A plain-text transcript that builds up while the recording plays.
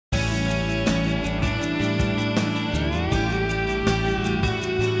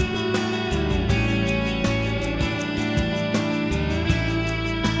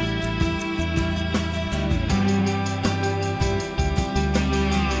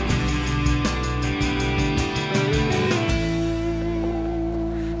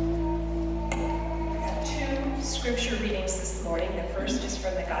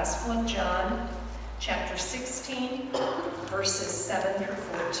Gospel of John, chapter 16, verses 7 through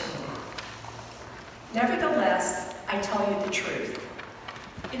 14. Nevertheless, I tell you the truth.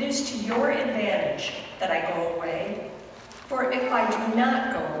 It is to your advantage that I go away. For if I do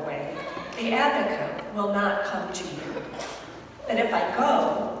not go away, the advocate will not come to you. But if I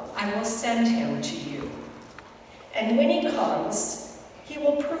go, I will send him to you. And when he comes, he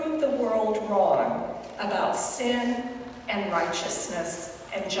will prove the world wrong about sin and righteousness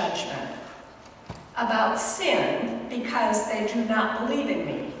and judgment. About sin, because they do not believe in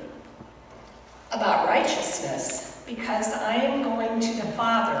me. About righteousness, because I am going to the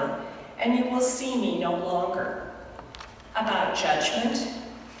Father, and you will see me no longer. About judgment,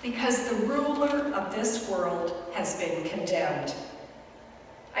 because the ruler of this world has been condemned.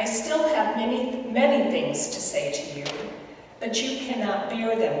 I still have many things to say to you, but you cannot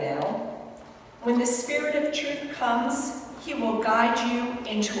bear them now. When the Spirit of truth comes, he will guide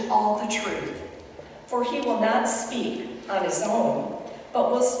you into all the truth. For he will not speak on his own,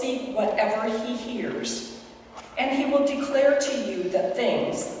 but will speak whatever he hears. And he will declare to you the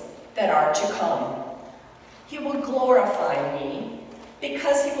things that are to come. He will glorify me,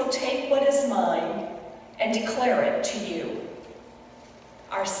 because he will take what is mine and declare it to you.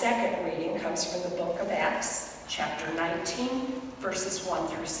 Our second reading comes from the book of Acts, chapter 19, verses 1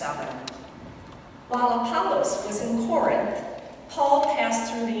 through 7. While Apollos was in Corinth, Paul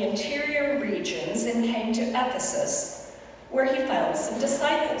passed through the interior regions and came to Ephesus, where he found some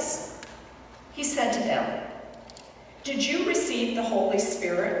disciples. He said to them, "Did you receive the Holy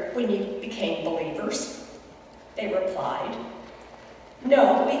Spirit when you became believers?" They replied,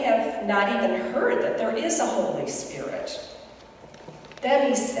 "No, we have not even heard that there is a Holy Spirit." Then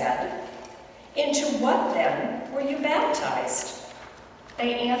he said, "Into what then were you baptized?"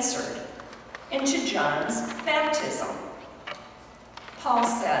 They answered, "Into John's baptism." Paul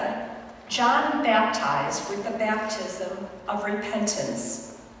said, "John baptized with the baptism of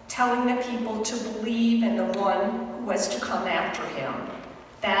repentance, telling the people to believe in the one who was to come after him,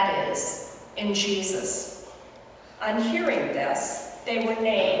 that is, in Jesus." On hearing this, they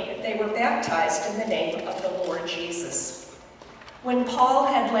were baptized in the name of the Lord Jesus. When Paul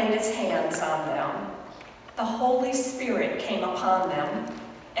had laid his hands on them, the Holy Spirit came upon them,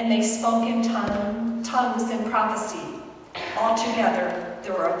 and they spoke in tongues and prophecy. Altogether,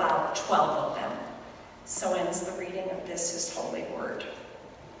 there were about 12 of them. So ends the reading of this, his holy word.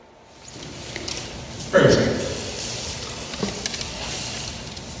 Pray with me.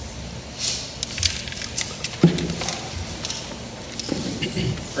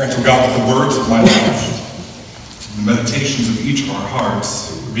 Grant, O God, that the words of my mouth and the meditations of each of our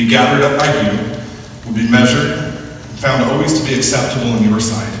hearts would be gathered up by you, will be measured, and found always to be acceptable in your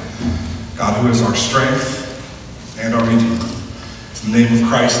sight. God, who is our strength and our Redeemer. It's in the name of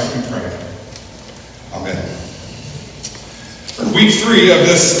Christ that we pray. Amen. For week 3 of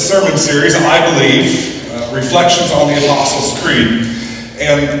this sermon series, I believe, Reflections on the Apostles' Creed.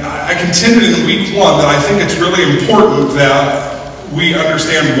 And I contended in week 1 that I think it's really important that we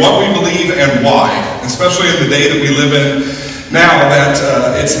understand what we believe and why, especially in the day that we live in now,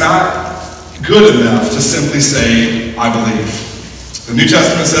 that it's not good enough to simply say, "I believe." The New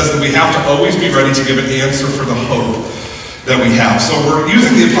Testament says that we have to always be ready to give an answer for the hope that we have. So we're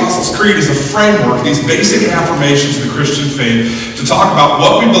using the Apostles' Creed as a framework, these basic affirmations of the Christian faith, to talk about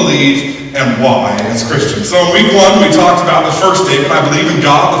what we believe and why as Christians. So in week 1, we talked about the first statement, I believe in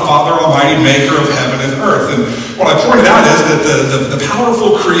God, the Father Almighty, maker of heaven and earth. And what I pointed out is that the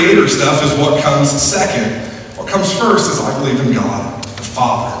powerful creator stuff is what comes second. What comes first is I believe in God, the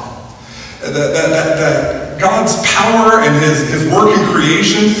Father. That God's power and his work in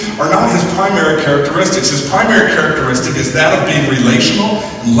creation are not his primary characteristics. His primary characteristic is that of being relational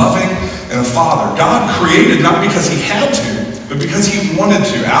and loving and a father. God created not because he had to, but because he wanted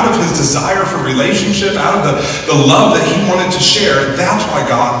to. Out of his desire for relationship, out of the love that he wanted to share, that's why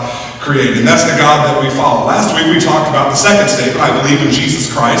God created. And that's the God that we follow. Last week we talked about the second statement, I believe in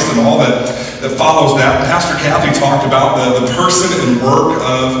Jesus Christ, and all that follows that. Pastor Kathy talked about the person and work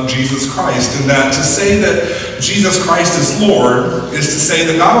of Jesus Christ, and that to say that Jesus Christ is Lord is to say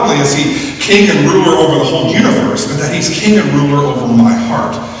that not only is he king and ruler over the whole universe, but that he's king and ruler over my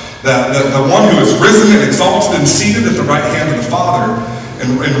heart. That the one who is risen and exalted and seated at the right hand of the Father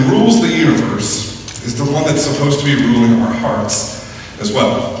and rules the universe is the one that's supposed to be ruling our hearts as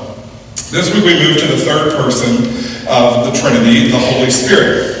well. This week we move to the third person of the Trinity, the Holy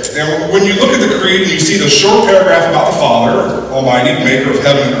Spirit. And when you look at the Creed and you see the short paragraph about the Father, Almighty, maker of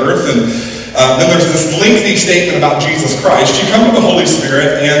heaven and earth, and then there's this lengthy statement about Jesus Christ, you come to the Holy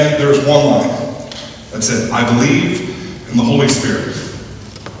Spirit and there's one line. That's it. I believe in the Holy Spirit.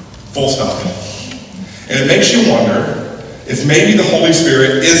 Full stop. And it makes you wonder if maybe the Holy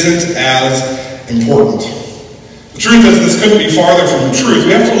Spirit isn't as important. The truth is, this couldn't be farther from the truth.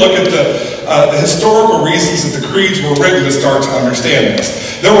 We have to look at the historical reasons that the creeds were written to start to understand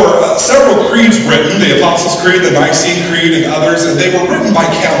this. There were several creeds written, the Apostles' Creed, the Nicene Creed, and others, and they were written by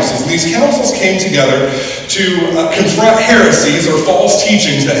councils. And these councils came together to confront heresies or false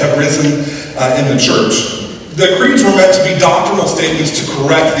teachings that had risen in the church. The creeds were meant to be doctrinal statements to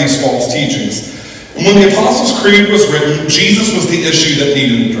correct these false teachings. And when the Apostles' Creed was written, Jesus was the issue that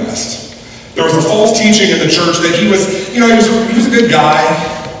needed addressed. There was a false teaching in the church that he was a good guy,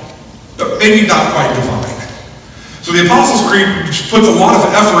 but maybe not quite divine. So the Apostles' Creed puts a lot of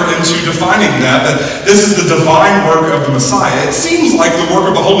effort into defining that this is the divine work of the Messiah. It seems like the work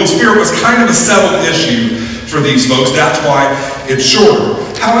of the Holy Spirit was kind of a settled issue for these folks. That's why it's shorter.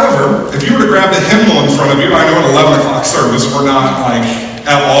 However, if you were to grab the hymnal in front of you, I know at 11 o'clock service, we're not like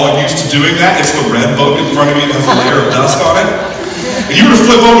at all used to doing that. It's the red book in front of you that has a layer of dust on it. And you were to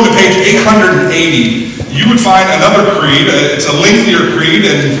flip over to page 880, you would find another creed. It's a lengthier creed,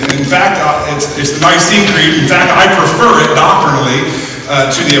 and in fact, it's the Nicene Creed. In fact, I prefer it doctrinally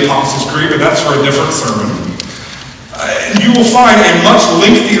to the Apostles' Creed, but that's for a different sermon. And you will find a much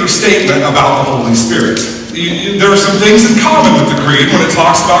lengthier statement about the Holy Spirit. There are some things in common with the creed when it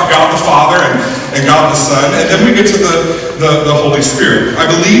talks about God the Father and God the Son, and then we get to the Holy Spirit. I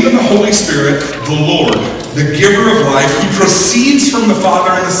believe in the Holy Spirit, the Lord, the giver of life, who proceeds from the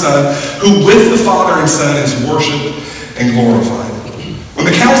Father and the Son, who with the Father and Son is worshipped and glorified. When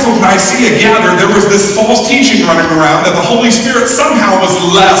the Council of Nicaea gathered, there was this false teaching running around that the Holy Spirit somehow was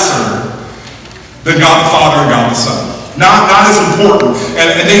lesser than God the Father and God the Son. Not as important.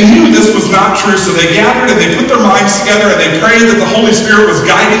 And they knew this was not true, so they gathered and they put their minds together and they prayed that the Holy Spirit was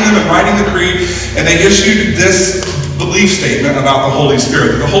guiding them and writing the creed, and they issued this belief statement about the Holy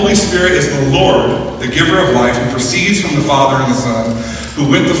Spirit. The Holy Spirit is the Lord, the giver of life, who proceeds from the Father and the Son, who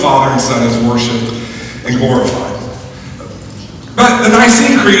with the Father and Son is worshipped and glorified. But the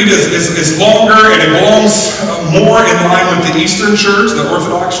Nicene Creed is longer, and it belongs more in line with the Eastern Church, the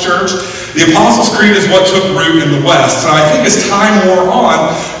Orthodox Church. The Apostles' Creed is what took root in the West. So I think as time wore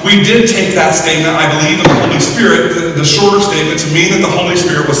on, we did take that statement, I believe, in the Holy Spirit, the shorter statement, to mean that the Holy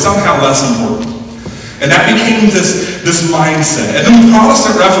Spirit was somehow less important. And that became this mindset. And then the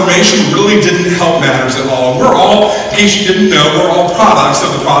Protestant Reformation really didn't help matters at all. And we're all, in case you didn't know, we're all products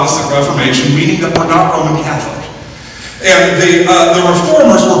of the Protestant Reformation, meaning that we're not Roman Catholic. And the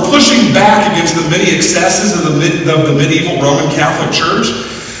Reformers were pushing back against the many excesses of the medieval Roman Catholic Church.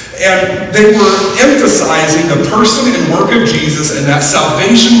 And they were emphasizing the person and work of Jesus, and that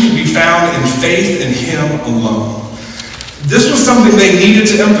salvation can be found in faith in Him alone. This was something they needed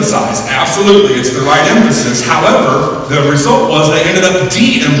to emphasize. Absolutely, it's the right emphasis. However, the result was they ended up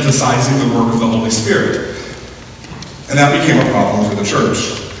de-emphasizing the work of the Holy Spirit. And that became a problem for the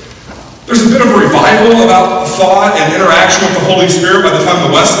church. There's a bit of a revival about thought and interaction with the Holy Spirit by the time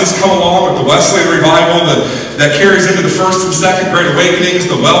the Wesleys come along, with the Wesleyan revival that carries into the First and Second Great Awakenings,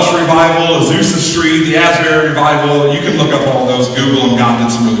 the Welsh revival, Azusa Street, the Asbury revival. You can look up all those, Google, and God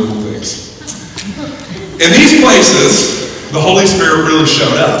did some really cool things. In these places, the Holy Spirit really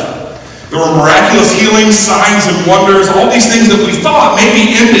showed up. There were miraculous healings, signs and wonders, all these things that we thought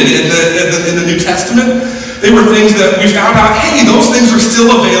maybe ended in the New Testament. They were things that we found out, hey, those things are still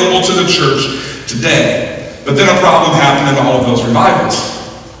available to the church today. But then a problem happened in all of those revivals.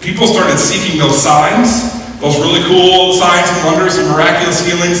 People started seeking those signs, those really cool signs and wonders and miraculous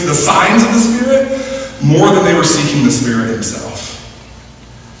healings, the signs of the Spirit, more than they were seeking the Spirit Himself.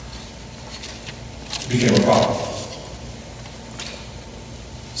 It became a problem.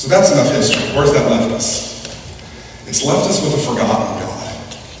 So that's enough history. Where's that left us? It's left us with a forgotten God.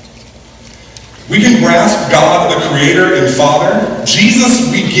 We can grasp God, the Creator and Father. Jesus,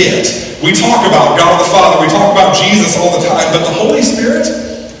 we get. We talk about God the Father. We talk about Jesus all the time. But the Holy Spirit,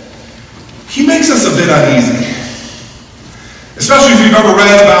 He makes us a bit uneasy. Especially if you've ever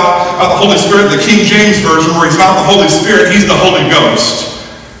read about the Holy Spirit in the King James Version, where He's not the Holy Spirit, He's the Holy Ghost.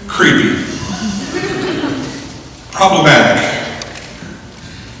 Creepy. Problematic.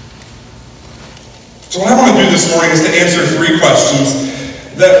 So what I want to do this morning is to answer 3 questions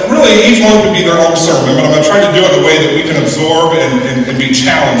that really each one could be their own sermon, but I'm going to try to do it in a way that we can absorb and be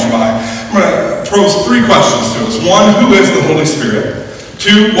challenged by. I'm going to pose 3 questions to us. 1, who is the Holy Spirit?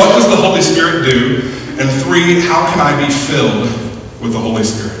 2, what does the Holy Spirit do? And 3, how can I be filled with the Holy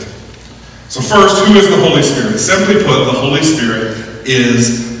Spirit? So first, who is the Holy Spirit? Simply put, the Holy Spirit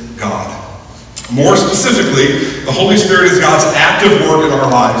is God. More specifically, the Holy Spirit is God's active work in our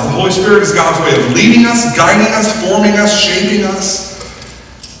lives. The Holy Spirit is God's way of leading us, guiding us, forming us, shaping us.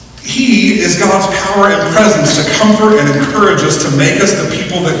 He is God's power and presence to comfort and encourage us, to make us the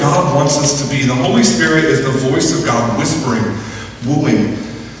people that God wants us to be. The Holy Spirit is the voice of God whispering, wooing,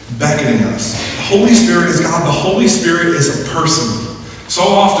 beckoning us. The Holy Spirit is God. The Holy Spirit is a person. So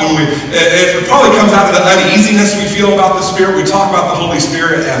often, it probably comes out of the uneasiness we feel about the Spirit. We talk about the Holy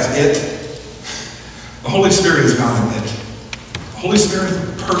Spirit as it. The Holy Spirit is not an it. The Holy Spirit is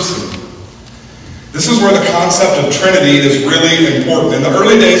a person. This is where the concept of Trinity is really important. In the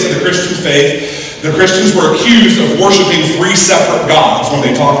early days of the Christian faith, the Christians were accused of worshiping three separate gods when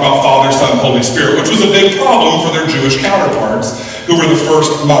they talked about Father, Son, Holy Spirit, which was a big problem for their Jewish counterparts, who were the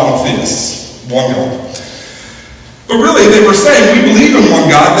first monotheists, one God. But really, they were saying, we believe in one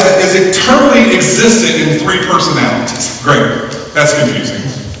God that is eternally existed in three personalities. Great. That's confusing.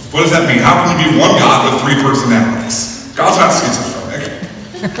 What does that mean? How can you be one God with three personalities? God's not schizophrenic.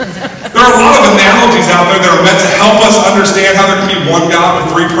 There are a lot of analogies out there that are meant to help us understand how there can be one God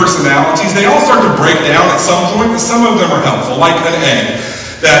with three personalities. They all start to break down at some point, but some of them are helpful, like an egg.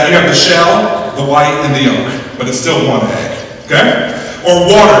 That you have the shell, the white, and the yolk, but it's still one egg. Okay? Or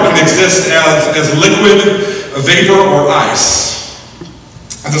water can exist as liquid, vapor, or ice,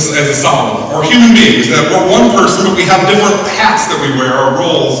 as a solid. Or human beings, that we're one person, but we have different hats that we wear, or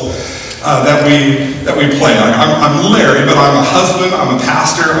roles that we play. I'm Larry, but I'm a husband, I'm a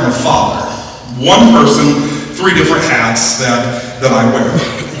pastor, I'm a father. One person, three different hats that I wear.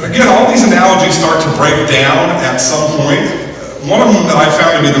 Again, all these analogies start to break down at some point. One of them that I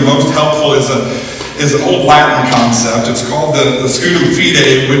found to be the most helpful is an old Latin concept. It's called the Scudum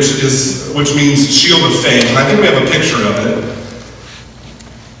Fide, which means shield of faith. And I think we have a picture of it.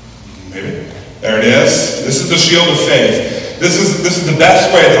 Maybe. There it is. This is the shield of faith. This is the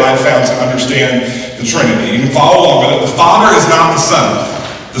best way that I've found to understand the Trinity. You can follow along with it. The Father is not the Son.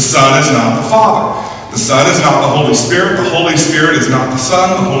 The Son is not the Father. The Son is not the Holy Spirit. The Holy Spirit is not the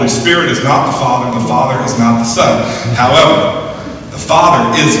Son. The Holy Spirit is not the Father. The Father is not the Son. However, the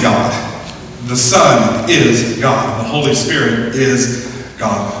Father is God. The Son is God. The Holy Spirit is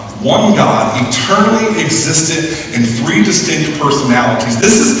God. One God, eternally existed in three distinct personalities.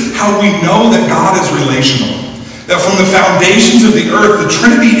 This is how we know that God is relational. That from the foundations of the earth, the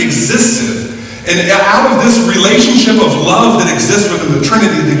Trinity existed. And out of this relationship of love that exists within the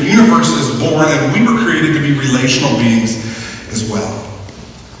Trinity, the universe is born, and we were created to be relational beings as well.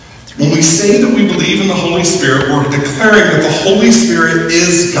 When we say that we believe in the Holy Spirit, we're declaring that the Holy Spirit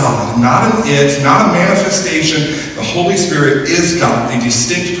is God, not an it, not a manifestation. The Holy Spirit is God, a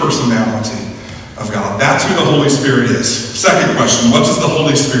distinct personality of God. That's who the Holy Spirit is. Second question, what does the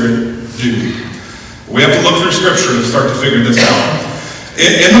Holy Spirit do? We have to look through Scripture to start to figure this out.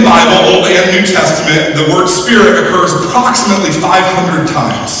 In the Bible, Old and New Testament, the word Spirit occurs approximately 500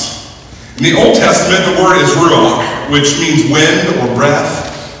 times. In the Old Testament, the word is ruach, which means wind or breath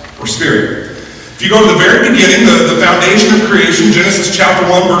or spirit. If you go to the very beginning, the foundation of creation, Genesis chapter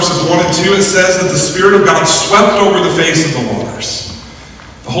 1, verses 1 and 2, it says that the Spirit of God swept over the face of the waters.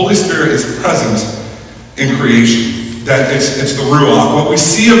 The Holy Spirit is present in creation. That it's the Ruach. What we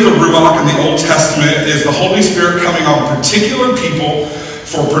see of the Ruach in the Old Testament is the Holy Spirit coming on particular people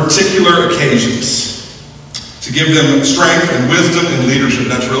for particular occasions, to give them strength and wisdom and leadership.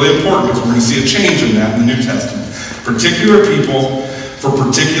 That's really important because we're going to see a change in that in the New Testament. Particular people for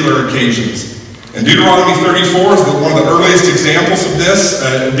particular occasions. And Deuteronomy 34 is one of the earliest examples of this.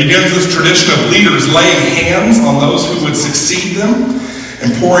 It begins this tradition of leaders laying hands on those who would succeed them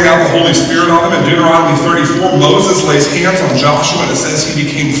and pouring out the Holy Spirit on them. In Deuteronomy 34, Moses lays hands on Joshua, and it says he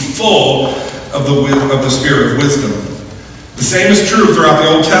became full of the Spirit of wisdom. The same is true throughout the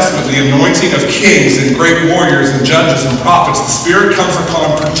Old Testament. The anointing of kings and great warriors and judges and prophets. The Spirit comes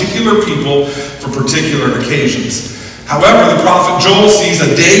upon particular people for particular occasions. However, the prophet Joel sees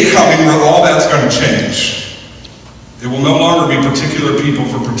a day coming where all that's going to change. It will no longer be particular people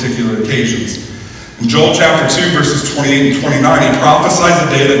for particular occasions. In Joel chapter 2, verses 28 and 29, he prophesies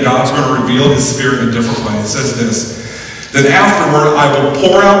the day that God's going to reveal his Spirit in a different way. It says this, "Then afterward I will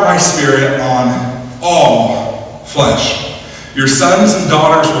pour out my Spirit on all flesh. Your sons and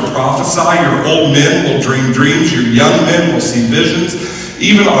daughters will prophesy, your old men will dream dreams, your young men will see visions,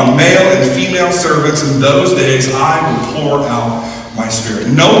 even on male and female servants. In those days I will pour out my Spirit."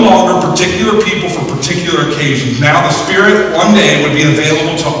 No longer particular people for particular occasions. Now the Spirit one day would be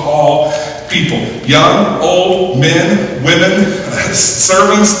available to all people. Young, old, men, women,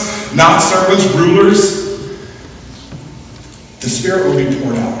 servants, not servants, rulers. The Spirit will be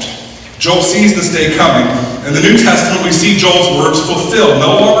poured out. Joel sees this day coming. In the New Testament, we see Joel's words fulfilled.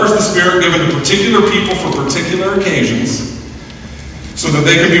 No longer is the Spirit given to particular people for particular occasions so that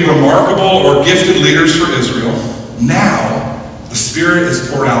they can be remarkable or gifted leaders for Israel. Now, The Spirit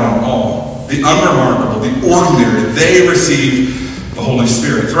is poured out on all. The unremarkable, the ordinary, they receive the Holy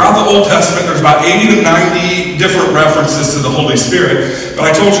Spirit. Throughout the Old Testament, there's about 80 to 90 different references to the Holy Spirit, but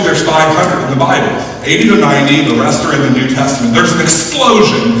I told you there's 500 in the Bible. 80 to 90, the rest are in the New Testament. There's an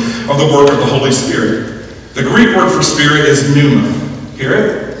explosion of the work of the Holy Spirit. The Greek word for spirit is pneuma. Hear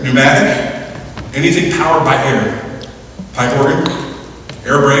it? Pneumatic. Anything powered by air. Pipe organ,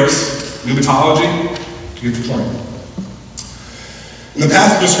 air brakes, pneumatology. You get the point. In the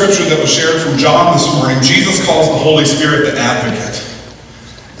passage of scripture that was shared from John this morning, Jesus calls the Holy Spirit the advocate.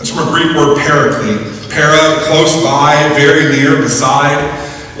 That's from a Greek word paraclete. Para, close by, very near, beside.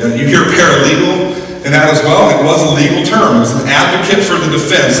 You hear paralegal in that as well. It was a legal term. It was an advocate for the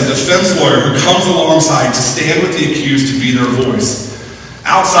defense, a defense lawyer who comes alongside to stand with the accused to be their voice.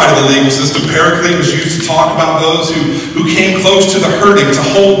 Outside of the legal system, paraclete was used to talk about those who came close to the hurting, to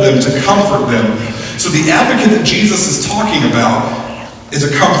hold them, to comfort them. So the advocate that Jesus is talking about is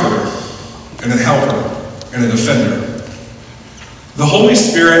a comforter, and a helper, and a defender. The Holy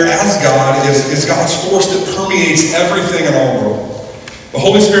Spirit, as God, is God's force that permeates everything in our world. The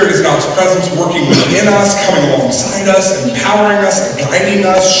Holy Spirit is God's presence working within us, coming alongside us, empowering us, guiding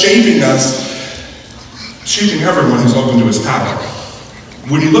us, shaping everyone who's open to his power.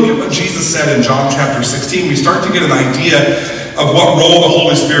 When you look at what Jesus said in John chapter 16, we start to get an idea of what role the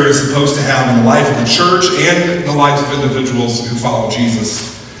Holy Spirit is supposed to have in the life of the church and the lives of individuals who follow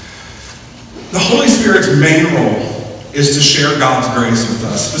Jesus. The Holy Spirit's main role is to share God's grace with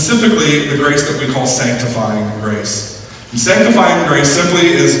us, specifically the grace that we call sanctifying grace. And sanctifying grace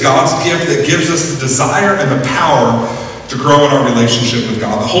simply is God's gift that gives us the desire and the power to grow in our relationship with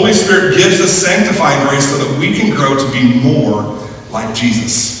God. The Holy Spirit gives us sanctifying grace so that we can grow to be more like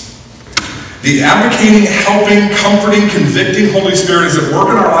Jesus. The advocating, helping, comforting, convicting Holy Spirit is at work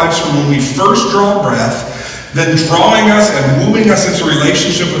in our lives from when we first draw breath, then drawing us and moving us into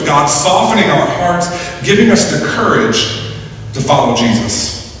relationship with God, softening our hearts, giving us the courage to follow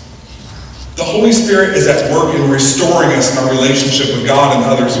Jesus. The Holy Spirit is at work in restoring us in our relationship with God and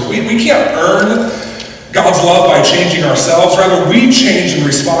others. We can't earn God's love by changing ourselves. Rather, we change in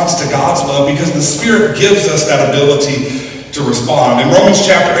response to God's love because the Spirit gives us that ability to respond. In Romans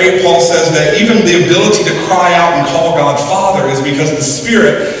chapter 8, Paul says that even the ability to cry out and call God Father is because the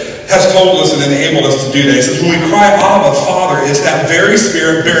Spirit has told us and enabled us to do that. He says when we cry, Abba, Father, it's that very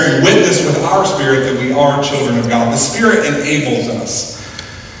Spirit bearing witness with our spirit that we are children of God. The Spirit enables us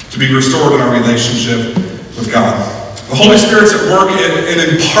to be restored in our relationship with God. The Holy Spirit's at work in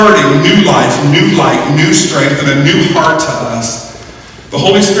imparting new life, new light, new strength, and a new heart to us. The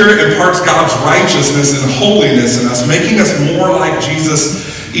Holy Spirit imparts God's righteousness and holiness in us, making us more like Jesus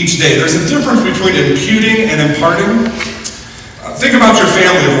each day. There's a difference between imputing and imparting. Think about your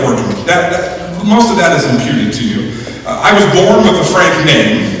family of origin. Most of that is imputed to you. I was born with a Frank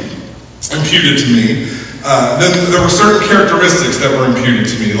name imputed to me. Then there were certain characteristics that were imputed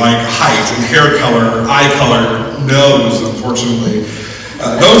to me, like height and hair color, eye color, nose, unfortunately.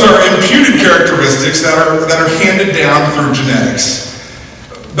 Those are imputed characteristics that are handed down through genetics.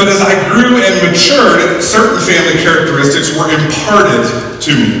 But as I grew and matured, certain family characteristics were imparted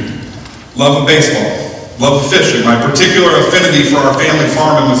to me. Love of baseball, love of fishing, my particular affinity for our family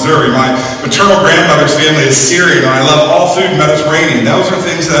farm in Missouri. My maternal grandmother's family is Syrian, and I love all food Mediterranean. Those are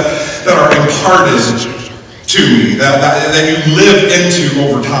things that are imparted to me, that you live into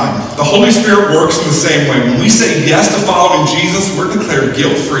over time. The Holy Spirit works in the same way. When we say yes to following Jesus, we're declared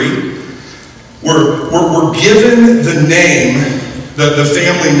guilt-free. We're given the name, the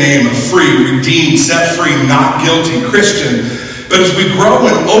family name of free, redeemed, set free, not guilty, Christian. But as we grow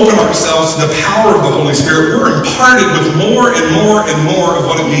and open ourselves to the power of the Holy Spirit, we're imparted with more and more and more of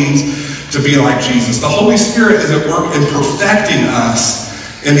what it means to be like Jesus. The Holy Spirit is at work in perfecting us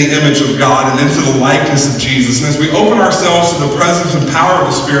in the image of God and into the likeness of Jesus. And as we open ourselves to the presence and power of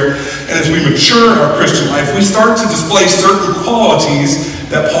the Spirit, and as we mature in our Christian life, we start to display certain qualities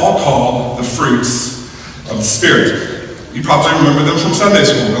that Paul called the fruits of the Spirit. You probably remember them from Sunday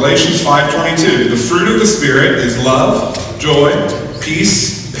school. Galatians 5:22. The fruit of the Spirit is love, joy,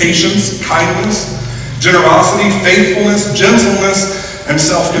 peace, patience, kindness, generosity, faithfulness, gentleness, and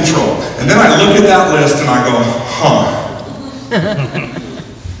self-control. And then I look at that list and I go,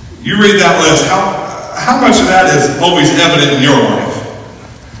 You read that list, how much of that is always evident in your life?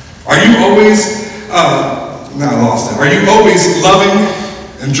 Are you always, I lost it. Are you always loving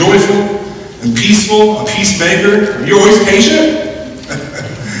and joyful and peaceful, a peacemaker? Are you always patient?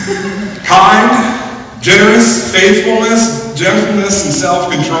 Kind, generous, faithfulness, gentleness, and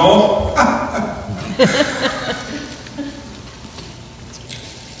self-control?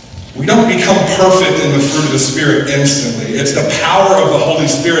 We don't become perfect in the fruit of the Spirit instantly. It's the power of the Holy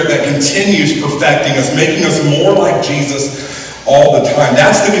Spirit that continues perfecting us, making us more like Jesus all the time.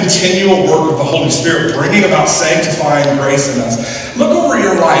 That's the continual work of the Holy Spirit, bringing about sanctifying grace in us. Look over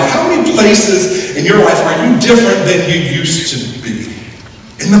your life. How many places in your life are you different than you used to be?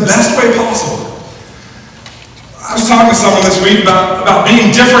 In the best way possible. I was talking to someone this week about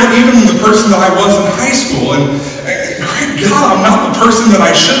being different even than the person that I was in high school. And great God, I'm not the person that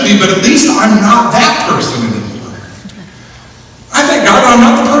I should be, but at least I'm not that person anymore. I thank God that I'm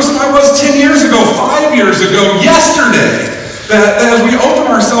not the person I was 10 years ago, 5 years ago, yesterday. That as we open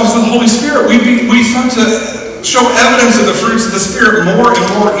ourselves to the Holy Spirit, we start to show evidence of the fruits of the Spirit more and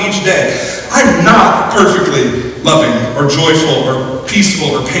more each day. I'm not perfectly loving or joyful or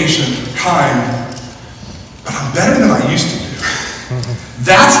peaceful or patient or kind, but I'm better than I used to do.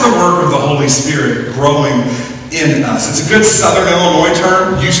 That's the work of the Holy Spirit growing in us. It's a good Southern Illinois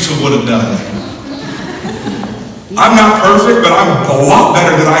term, used to, would have done. I'm not perfect, but I'm a lot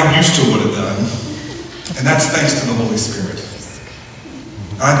better than I used to, would have done. And that's thanks to the Holy Spirit.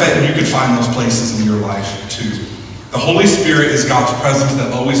 I bet you could find those places in your life too. The Holy Spirit is God's presence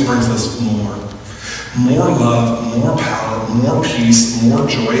that always brings us more. More love, more power, more peace, more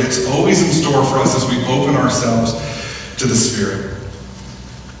joy. It's always in store for us as we open ourselves to the Spirit.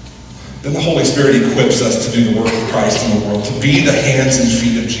 Then the Holy Spirit equips us to do the work of Christ in the world, to be the hands and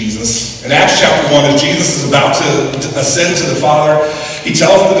feet of Jesus. In Acts chapter 1, as Jesus is about to ascend to the Father, he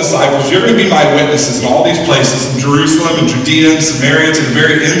tells the disciples, you're going to be my witnesses in all these places, in Jerusalem and Judea and Samaria to the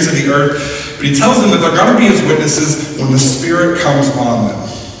very ends of the earth. But he tells them that they're going to be his witnesses when the Spirit comes on them.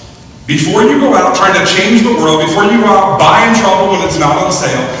 Before you go out trying to change the world, before you go out buying trouble when it's not on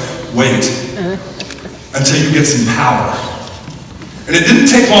sale, wait until you get some power. And it didn't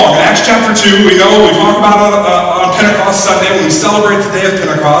take long. In Acts chapter 2, we know, we talk about it on Pentecost Sunday, when we celebrate the day of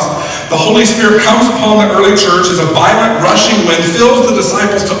Pentecost, the Holy Spirit comes upon the early church as a violent, rushing wind, fills the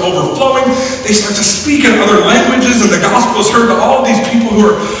disciples to overflowing. They start to speak in other languages, and the gospel is heard to all of these people who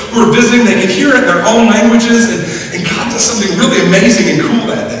are visiting. They can hear it in their own languages, and God does something really amazing and cool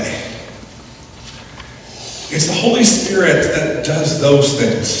that day. It's the Holy Spirit that does those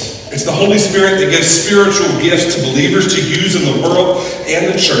things. It's the Holy Spirit that gives spiritual gifts to believers to use in the world and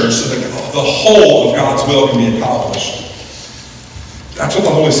the church so that the whole of God's will can be accomplished. That's what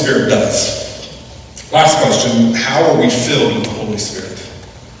the Holy Spirit does. Last question, how are we filled with the Holy Spirit?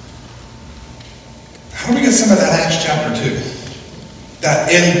 How do we get some of that Acts chapter 2? That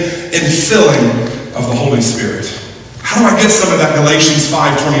infilling of the Holy Spirit. How do I get some of that Galatians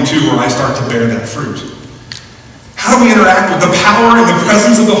 5:22 where I start to bear that fruit? How do we interact with the power and the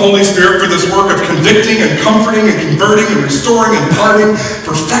presence of the Holy Spirit for this work of convicting and comforting and converting and restoring and imparting,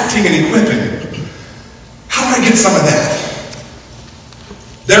 perfecting and equipping? How do I get some of that?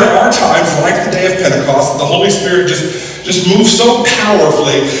 There are times, like the day of Pentecost, that the Holy Spirit just moves so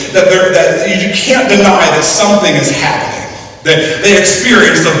powerfully that you can't deny that something is happening. That they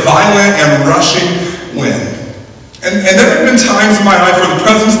experience a violent and rushing wind. And there have been times in my life where the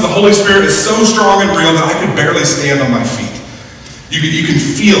presence of the Holy Spirit is so strong and real that I could barely stand on my feet. You can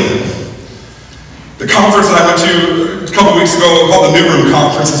feel it. The conference that I went to a couple weeks ago called the New Room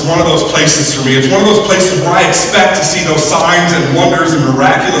Conference is one of those places for me. It's one of those places where I expect to see those signs and wonders and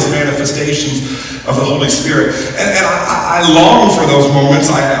miraculous manifestations of the Holy Spirit. And I long for those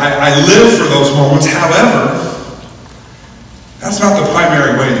moments. I live for those moments. However, that's not the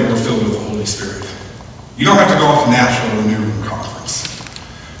primary way that we're filled with the Holy Spirit. You don't have to go off to Nashville or the New Room Conference.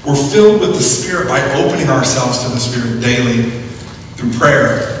 We're filled with the Spirit by opening ourselves to the Spirit daily through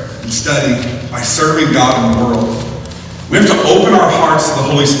prayer and study, by serving God in the world. We have to open our hearts to the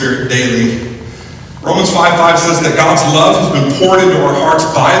Holy Spirit daily. Romans 5:5 says that God's love has been poured into our hearts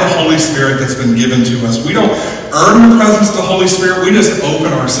by the Holy Spirit that's been given to us. We don't earn the presence of the Holy Spirit, we just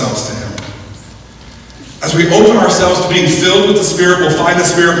open ourselves to Him. As we open ourselves to being filled with the Spirit, we'll find the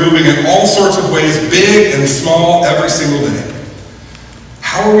Spirit moving in all sorts of ways, big and small, every single day.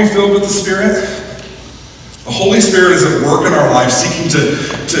 How are we filled with the Spirit? The Holy Spirit is at work in our lives, seeking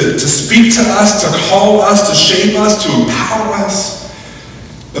to speak to us, to call us, to shape us, to empower us.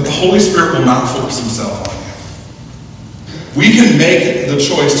 But the Holy Spirit will not force Himself on you. We can make the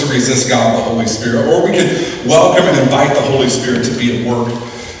choice to resist God, the Holy Spirit, or we can welcome and invite the Holy Spirit to be at work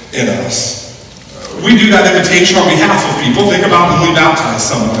in us. We do that invitation on behalf of people. Think about when we baptize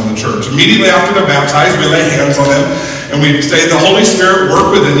someone in the church. Immediately after they're baptized, we lay hands on them, and we say, the Holy Spirit work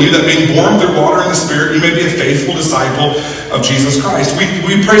within you, that being born through water and the Spirit, you may be a faithful disciple of Jesus Christ.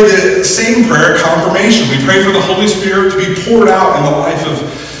 We pray the same prayer at confirmation. We pray for the Holy Spirit to be poured out in the life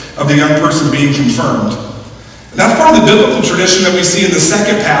of the young person being confirmed. And that's part of the biblical tradition that we see in the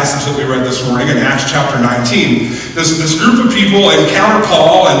second passage that we read this morning in Acts chapter 19. This group of people encounter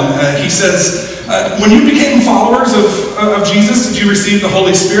Paul, and he says, when you became followers of Jesus, did you receive the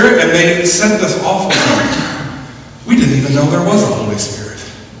Holy Spirit? And they said this awful thing. We didn't even know there was a Holy Spirit.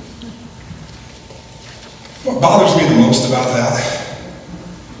 What bothers me the most about that,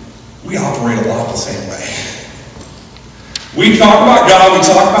 we operate a lot the same way. We talk about God, we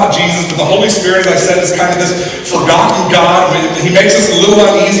talk about Jesus, but the Holy Spirit, as I said, is kind of this forgotten God. He makes us a little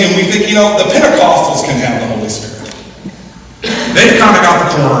uneasy, and we think, the Pentecostals can have the Holy Spirit. They've kind of got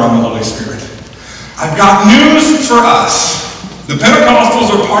the corner on the Holy Spirit. I've got news for us. The Pentecostals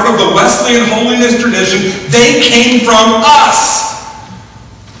are part of the Wesleyan holiness tradition. They came from us.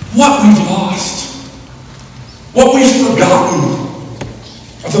 What we've lost, what we've forgotten,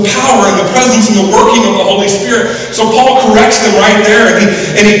 of the power and the presence and the working of the Holy Spirit. So Paul corrects them right there,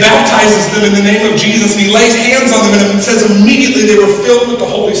 and he baptizes them in the name of Jesus, and he lays hands on them, and it says immediately they were filled with the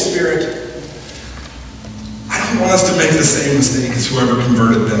Holy Spirit. I don't want us to make the same mistake as whoever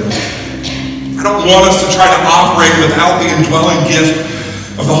converted them. I don't want us to try to operate without the indwelling gift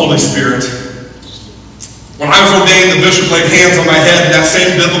of the Holy Spirit. When I was ordained, the bishop laid hands on my head in that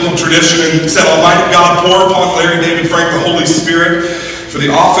same biblical tradition and said, Almighty God, pour upon Larry David Frank the Holy Spirit for the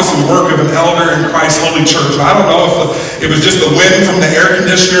office and work of an elder in Christ's holy church. And I don't know if it was just the wind from the air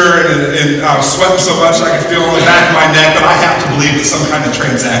conditioner and I was sweating so much I could feel on the back of my neck, but I have to believe that some kind of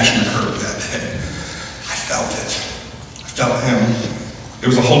transaction occurred that day. I felt it. I felt him.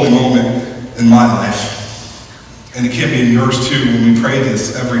 It was a holy moment in my life. And it can be in yours too when we pray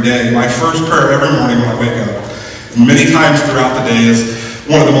this every day. My first prayer every morning when I wake up, and many times throughout the day, is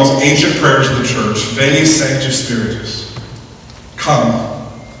one of the most ancient prayers of the church, Veni Sanctus Spiritus. Come,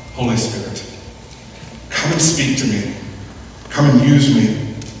 Holy Spirit. Come and speak to me. Come and use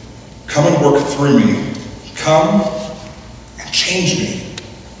me. Come and work through me. Come and change me.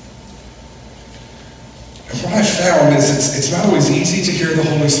 And what I found is it's not always easy to hear the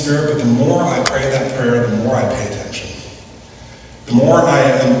Holy Spirit, but the more I pray that prayer, the more I pay attention. The more I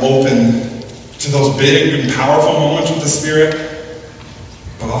am open to those big and powerful moments with the Spirit,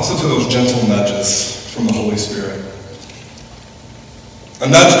 but also to those gentle nudges from the Holy Spirit. A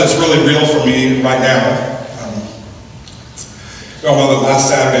nudge that's really real for me right now. You all know that last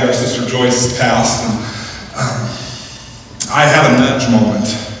Saturday our sister Joyce passed, and I had a nudge moment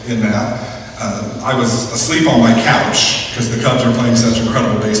in that. I was asleep on my couch because the Cubs are playing such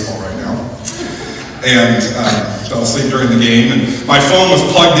incredible baseball right now, and fell asleep during the game. And my phone was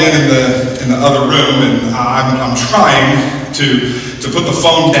plugged in the other room, and I'm trying to put the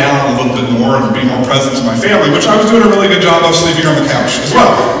phone down a little bit more and be more present to my family, which I was doing a really good job of sleeping on the couch as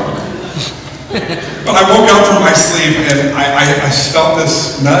well. But I woke up from my sleep and I felt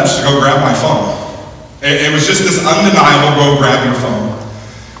this nudge to go grab my phone. It was just this undeniable go grab your phone.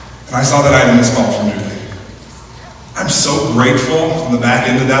 And I saw that I had a missed call from Julie. I'm so grateful on the back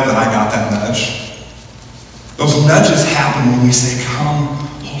end of that I got that nudge. Those nudges happen when we say, come,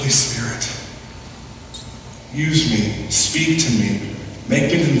 Holy Spirit. Use me, speak to me,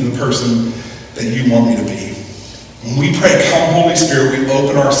 make me into the person that you want me to be. When we pray, come Holy Spirit, we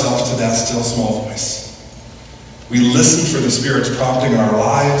open ourselves to that still small voice. We listen for the Spirit's prompting in our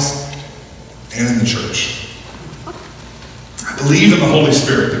lives and in the church. I believe in the Holy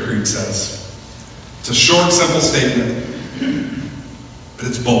Spirit, the Creed says. It's a short, simple statement, but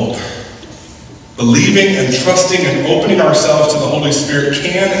it's bold. Believing and trusting and opening ourselves to the Holy Spirit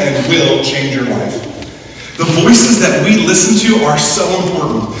can and will change your life. The voices that we listen to are so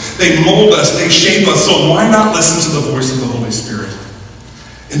important. They mold us, they shape us, so why not listen to the voice of the Holy Spirit?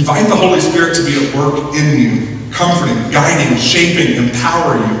 Invite the Holy Spirit to be at work in you, comforting, guiding, shaping,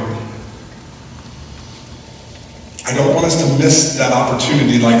 empowering you. I don't want us to miss that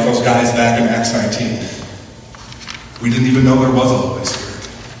opportunity like those guys back in Acts 19. We didn't even know there was a Holy Spirit.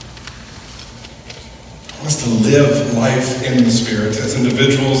 I want us to live life in the Spirit as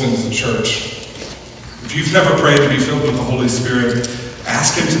individuals and as a church. If you've never prayed to be filled with the Holy Spirit,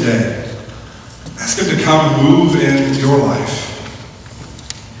 ask Him today. Ask Him to come and move in your life.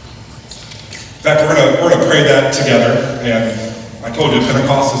 In fact, we're going to pray that together. And I told you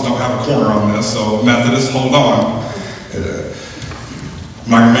Pentecostals don't have a corner on this, so Methodists, hold on. I'm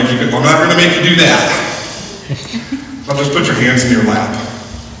not going to make you do that. I'll just put your hands in your lap.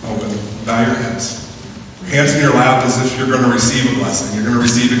 Open. Bow your heads. Hands in your lap as if you're going to receive a blessing. You're going to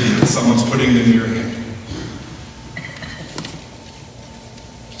receive a gift. Someone's putting it in your hand.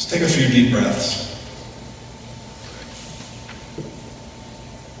 Take a few deep breaths.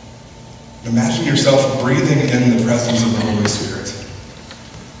 Imagine yourself breathing in the presence of the Holy Spirit.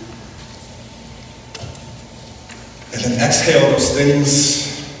 and exhale those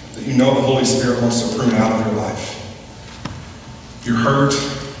things that you know the Holy Spirit wants to prune out of your life. Your hurt,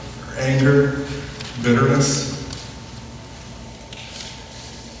 your anger, bitterness,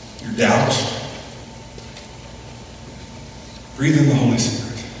 your doubt. Breathe in the Holy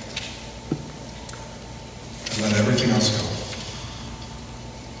Spirit and let everything else go.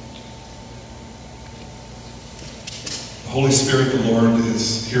 The Holy Spirit, the Lord,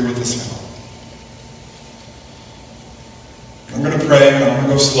 is here with us now. I'm going to pray, and I'm going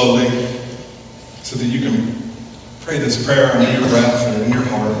to go slowly so that you can pray this prayer under your breath and in your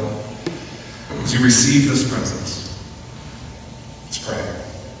heart as you receive this presence. Let's pray.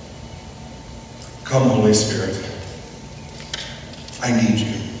 Come, Holy Spirit. I need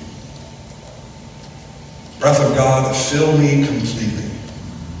you. Breath of God, fill me completely.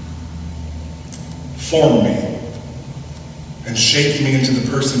 Form me and shape me into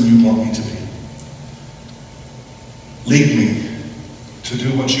the person you want me to be. Lead me to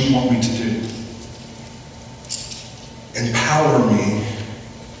do what you want me to do. Empower me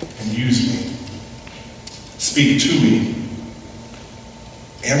and use me. Speak to me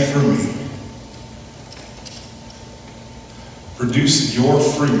and for me. Produce your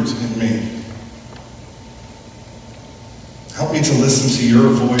fruit in me. Help me to listen to your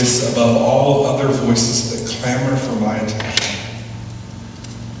voice above all other voices that clamor for my attention.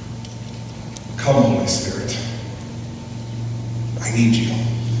 Come, Holy Spirit. I need you.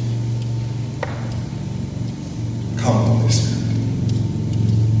 Come, Holy Spirit.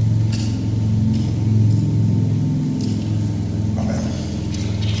 Amen.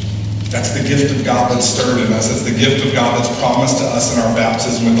 That's the gift of God that's stirred in us. It's the gift of God that's promised to us in our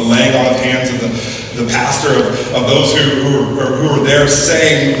baptism with the laying on of hands of the pastor of those who are there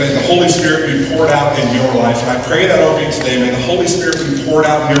saying, may the Holy Spirit be poured out in your life. And I pray that over you today. May the Holy Spirit be poured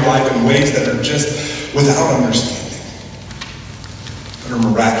out in your life in ways that are just without understanding, that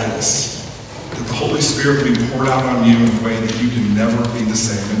are miraculous. That the Holy Spirit will be poured out on you in a way that you can never be the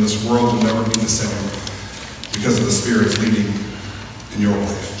same, and this world will never be the same because of the Spirit's leading in your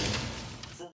life.